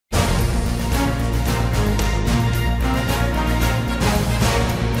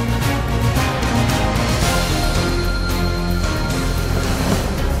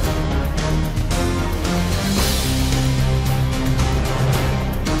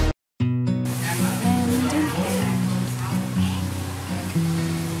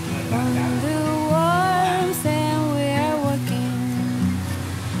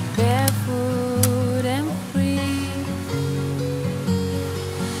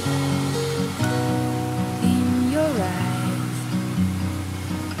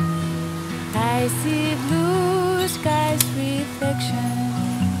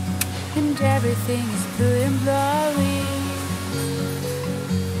everything is blue and blurry.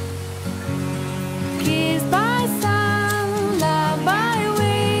 Kissed by sun, loved by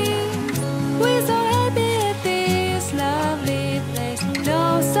wind, we're so happy at this lovely place.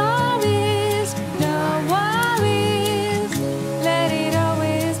 No sorries, no worries, let it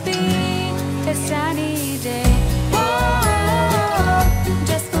always be a sunny day.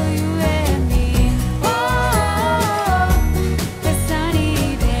 Just for you and me. A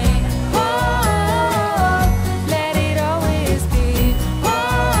sunny day. Let it always be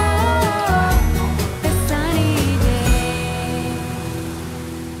a sunny day.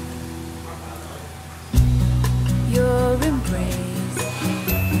 Your embrace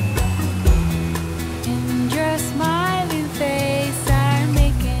and your smiling face are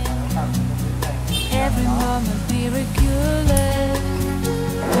making every moment miraculous.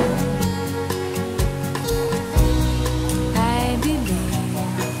 I believe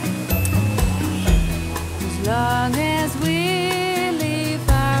as long as we live,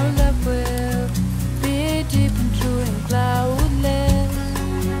 our love will be deep and true and cloudless.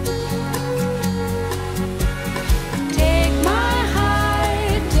 Take my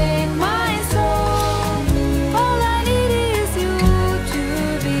heart, take my soul. All I need is you to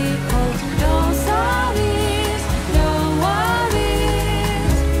be whole. No sorries, no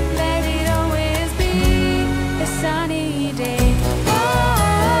worries. Let it always be a sunny day.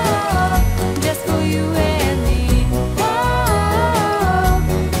 Just for you and me.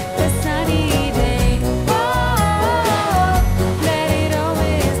 A sunny day. Let it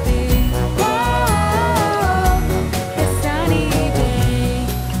always be a sunny day.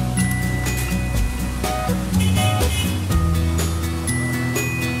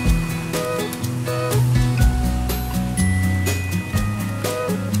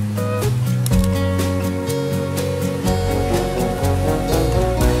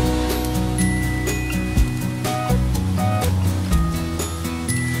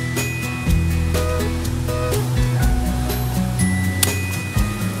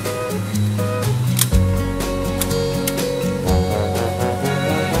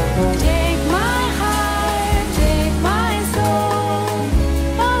 Take my heart, take my soul.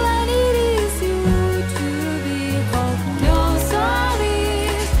 All I need is you to be whole. No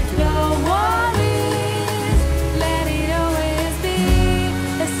sorries, no worries. Let it always be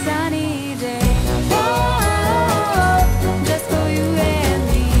a sunny day. Just for you and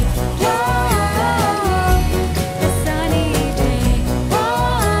me. A sunny day.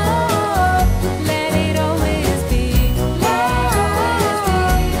 Let it always be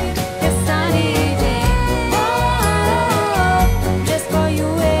a sunny day. Just for you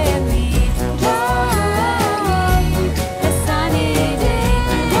and me. A sunny day.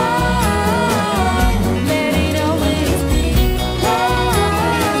 Let it always be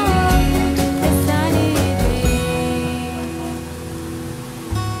a sunny day.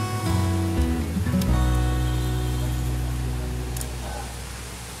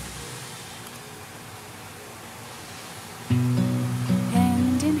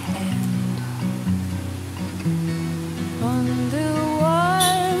 Hand in hand on the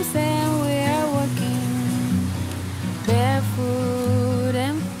warm sand, we are walking barefoot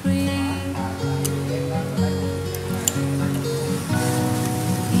and free.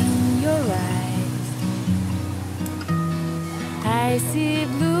 In your eyes, I see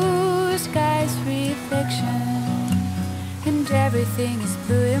blue skies reflection, and everything is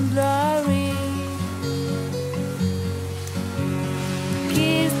blue and blurry.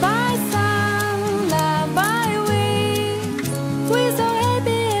 Kissed by sun, loved by wind, we're so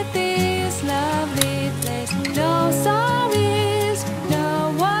happy at this lovely place. No sorries, no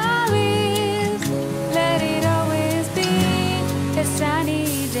worries, let it always be a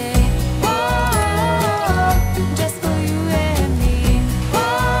sunny day. Just for you and me.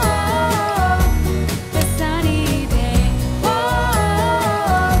 A sunny day.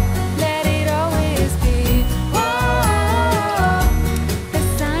 Let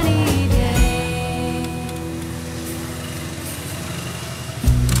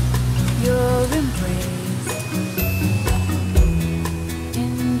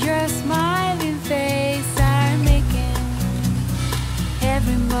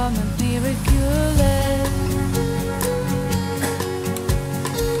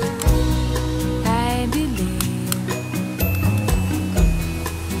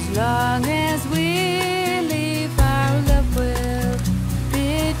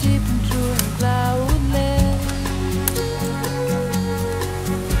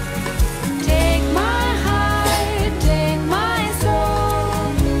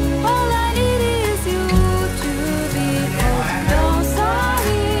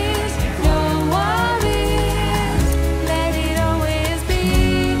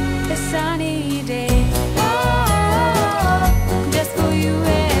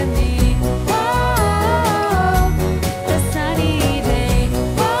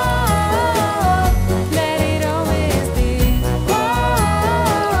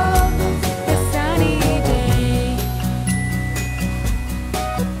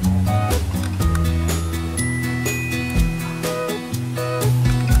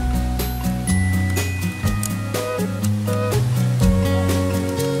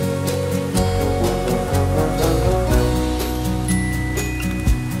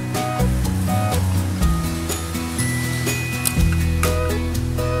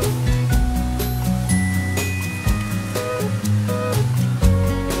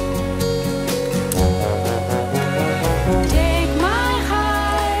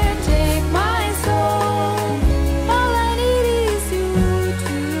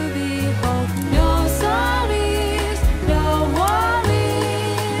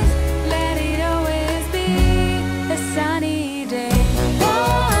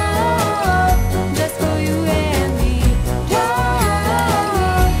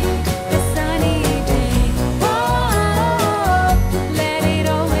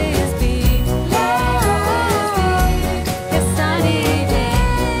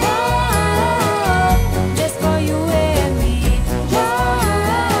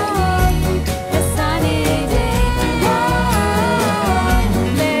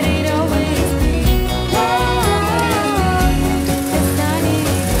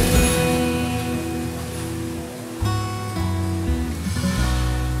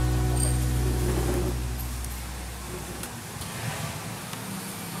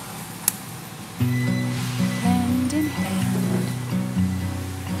hand in hand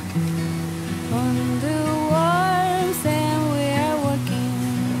on the warm sand. We are walking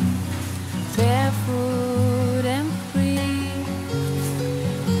barefoot and free.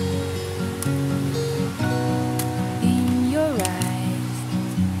 In your eyes,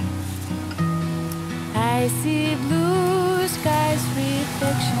 I see blue skies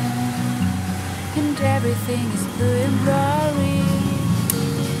reflection, and everything is blue and blurry.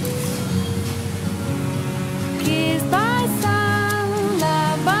 Kissed by sun,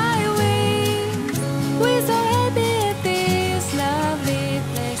 loved by wind, we're so happy at this lovely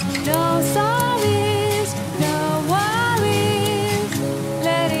place. No sorries, no worries,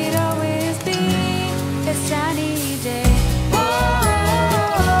 let it always be a sunny day.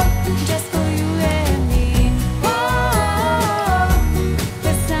 Oh, just for you and me. Oh,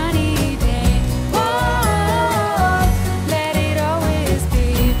 a sunny day. Oh, let it always be.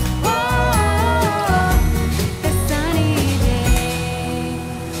 Oh, a sunny day.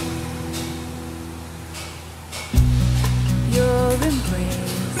 Your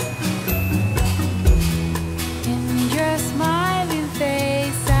embrace and your smiling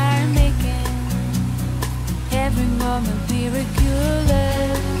face are making every moment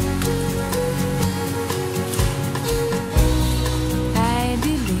miraculous. I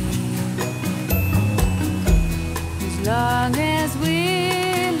believe as long as we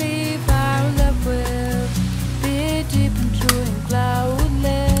live, our love will be deep and true and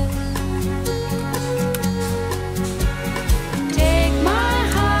cloudless. Take my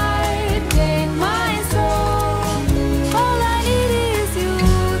heart, take my soul. All I need is you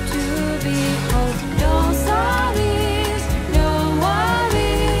to be whole. No sorries, no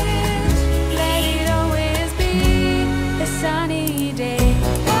worries. Let it always be a sunny day.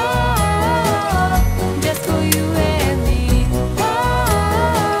 Oh, just for you and me.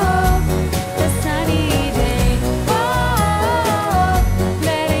 Oh, a sunny day. Oh,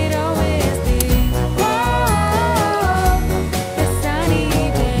 let it always be. Oh, a sunny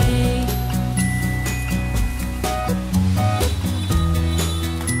day.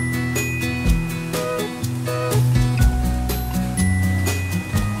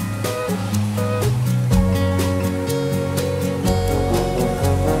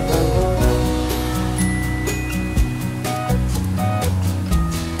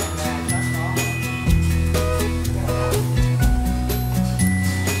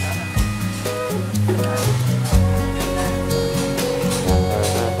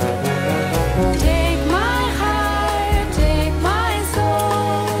 Take my heart, take my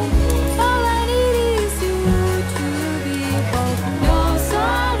soul. All I need is you to be whole. No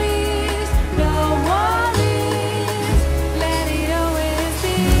sorries, no worries. Let it always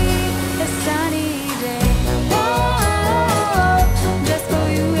be a sunny day. Oh, just for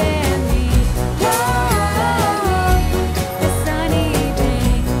you and me. Oh, a sunny day.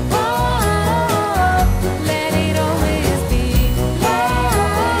 Oh, let it always be. Oh,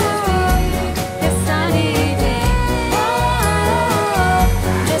 a sunny day. Oh,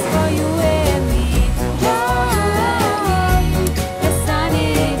 just for you and me. Oh, a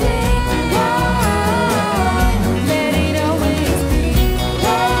sunny day. Oh, let it always be.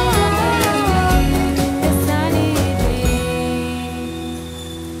 Oh, a sunny day.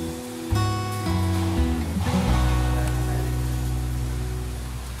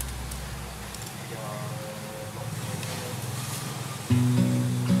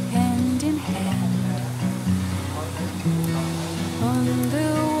 Hand in hand on the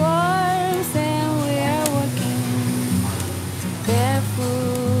warm sand, we are walking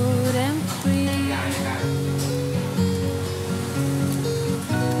barefoot and free.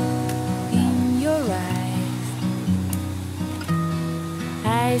 In your eyes,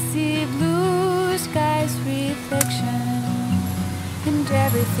 I see blue skies reflection, and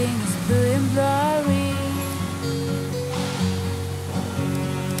everything is blue and blurry.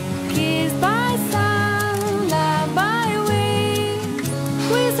 Kissed by